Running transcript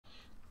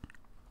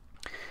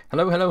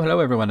Hello, hello, hello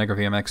everyone,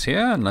 NegroVMX here,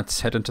 and let's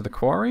head into the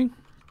Quarry.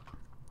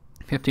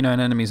 59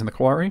 enemies in the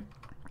Quarry.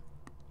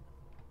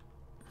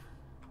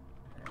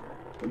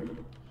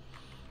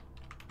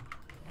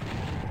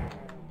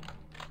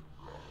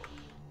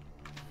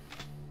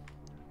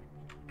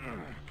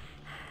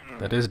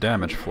 That is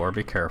damage floor,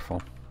 be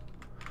careful.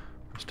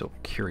 I'm still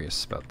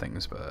curious about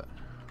things, but...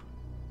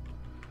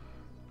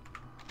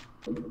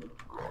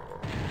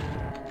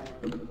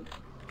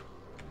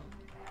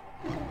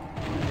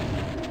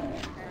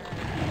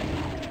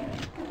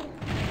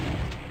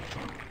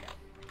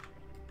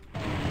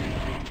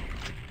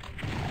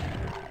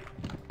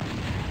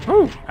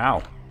 Ooh!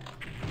 Ow.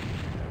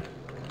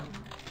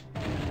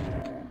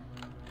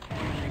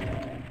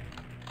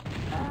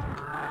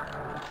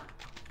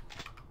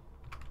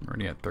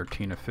 Already at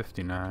 13 of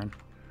 59.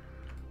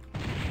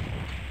 Let's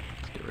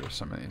get rid of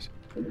some of these.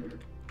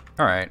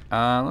 Alright,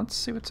 let's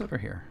see what's over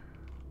here.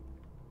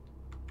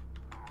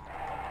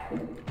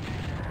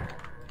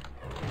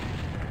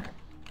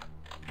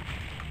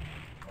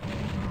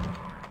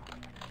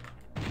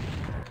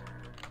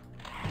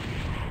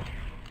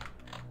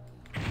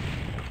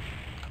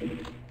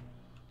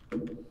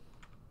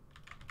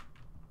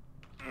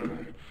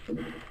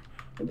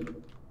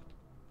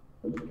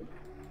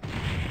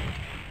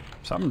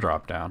 Something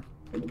dropped down.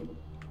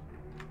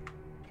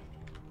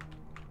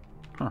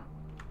 Huh.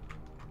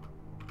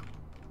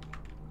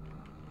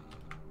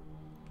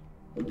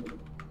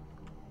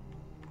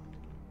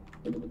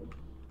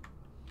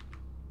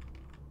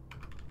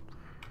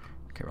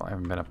 Okay, well, I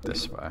haven't been up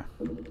this way.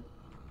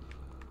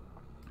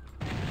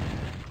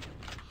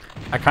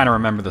 I kind of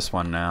remember this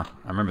one now.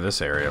 I remember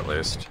this area at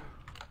least.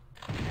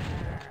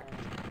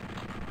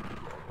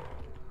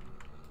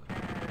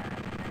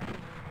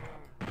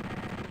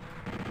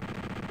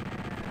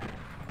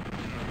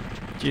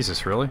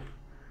 Jesus, really?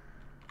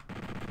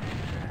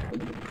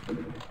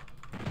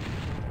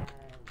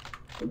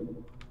 I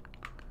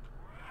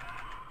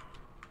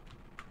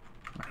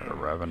got a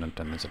revenant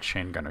and there's a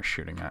chain gunner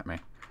shooting at me.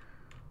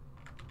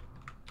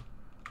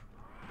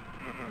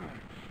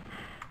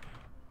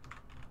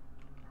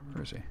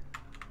 Where is he?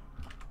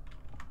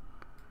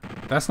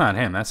 That's not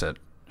him, that's a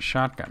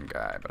shotgun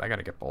guy, but I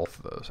gotta get both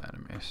of those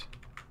enemies.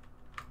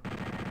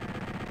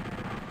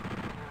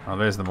 Oh,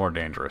 there's the more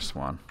dangerous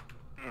one.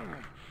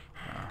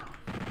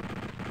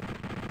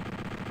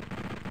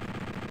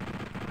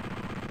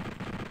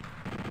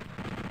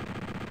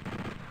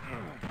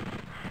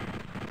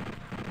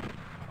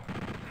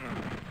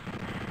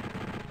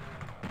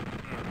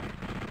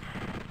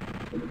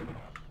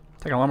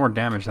 Taking a lot more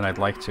damage than I'd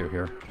like to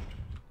here.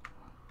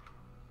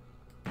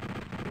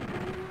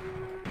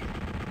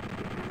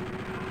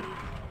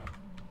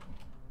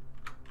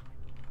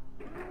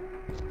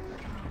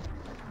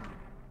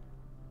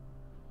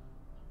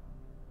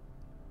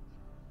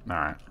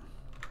 Alright.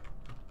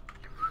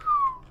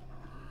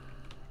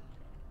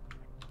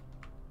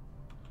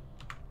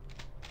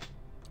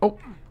 Oh,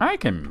 I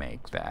can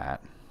make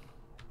that.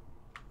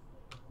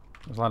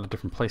 There's a lot of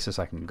different places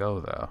I can go,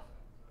 though.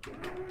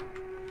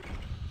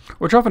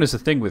 Which often is the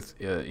thing with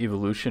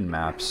evolution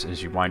maps,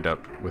 is you wind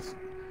up with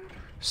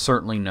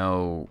certainly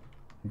no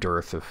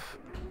dearth of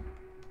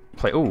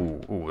play.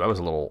 Ooh, that was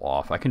a little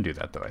off. I can do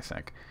that though, I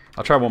think.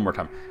 I'll try one more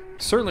time.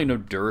 Certainly no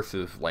dearth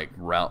of like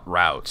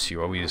routes.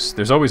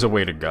 There's always a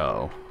way to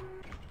go.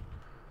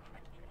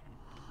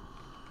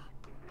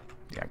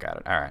 Yeah, I got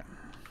it. All right.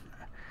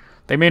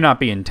 They may not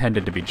be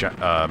intended to be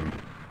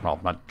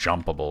well, not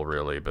jumpable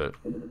really, but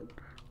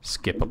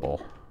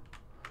skippable.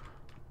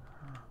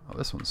 Oh,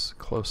 this one's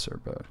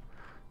closer, but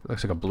it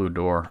looks like a blue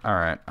door.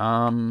 Alright,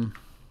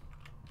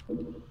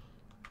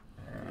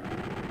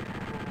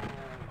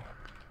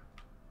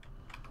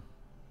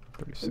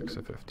 36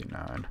 of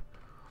 59.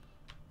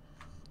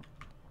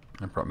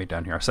 That brought me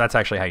down here. So that's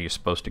actually how you're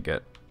supposed to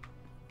get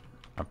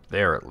up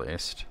there, at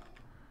least.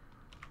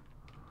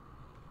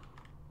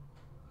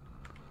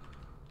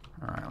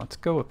 Alright, let's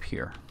go up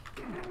here.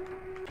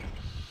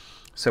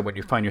 So when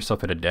you find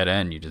yourself at a dead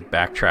end, you just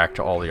backtrack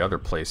to all the other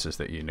places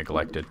that you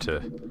neglected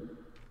to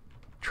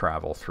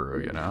travel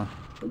through, you know?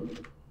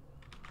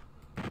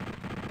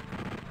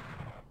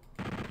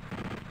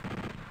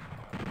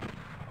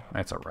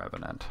 That's a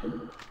revenant.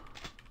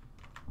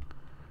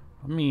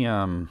 Let me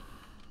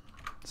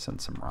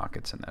send some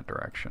rockets in that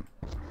direction.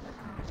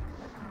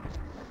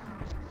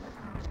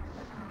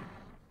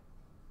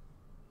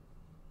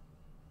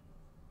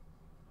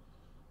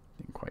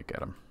 Didn't quite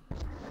get him.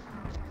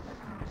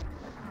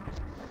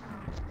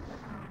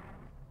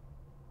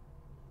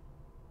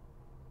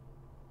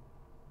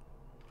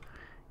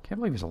 Can't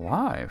believe he's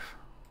alive.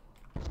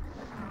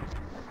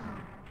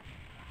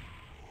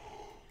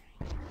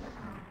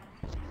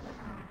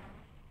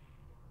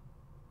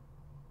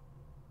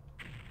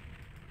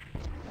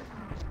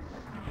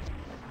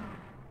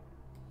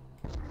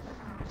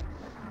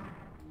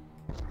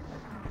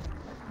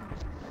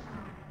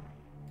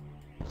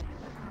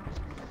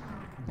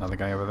 Another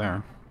guy over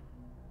there.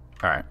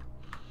 All right.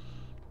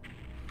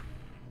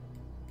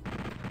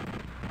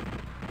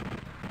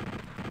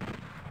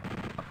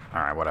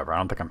 whatever. I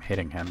don't think I'm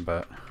hitting him,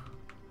 but...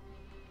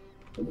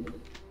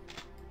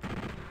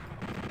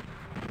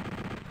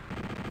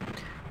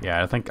 Yeah, I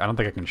don't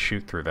think I can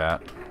shoot through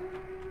that.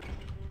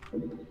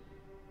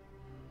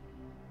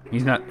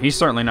 He's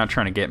certainly not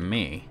trying to get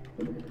me.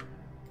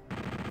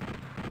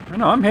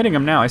 No, I'm hitting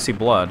him now. I see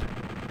blood.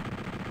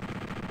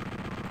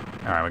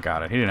 Alright, we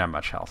got it. He didn't have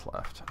much health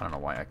left. I don't know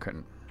why I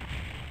couldn't.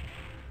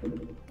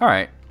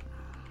 Alright.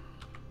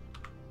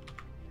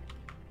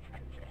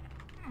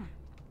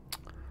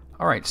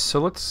 Alright, so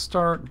let's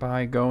start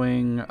by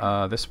going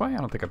this way. I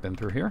don't think I've been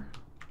through here.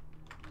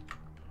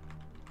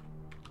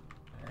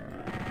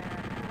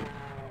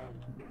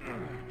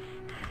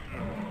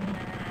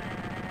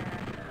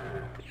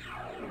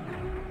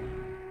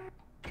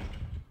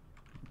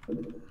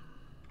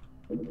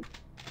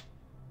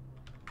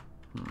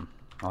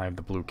 I have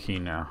the blue key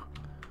now.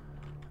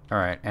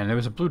 Alright, and there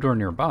was a blue door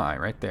nearby,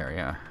 right there,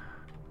 yeah.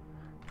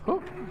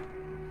 Oh.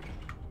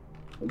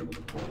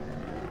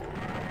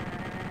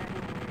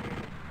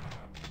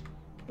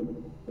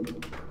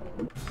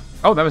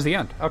 Oh, that was the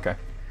end. Okay.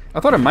 I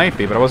thought it might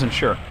be, but I wasn't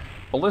sure.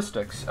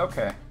 Ballistics,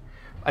 okay.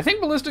 I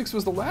think ballistics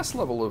was the last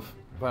level of...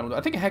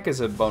 I think heck is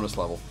a bonus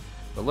level.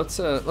 But let's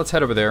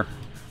head over there.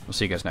 We'll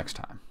see you guys next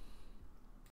time.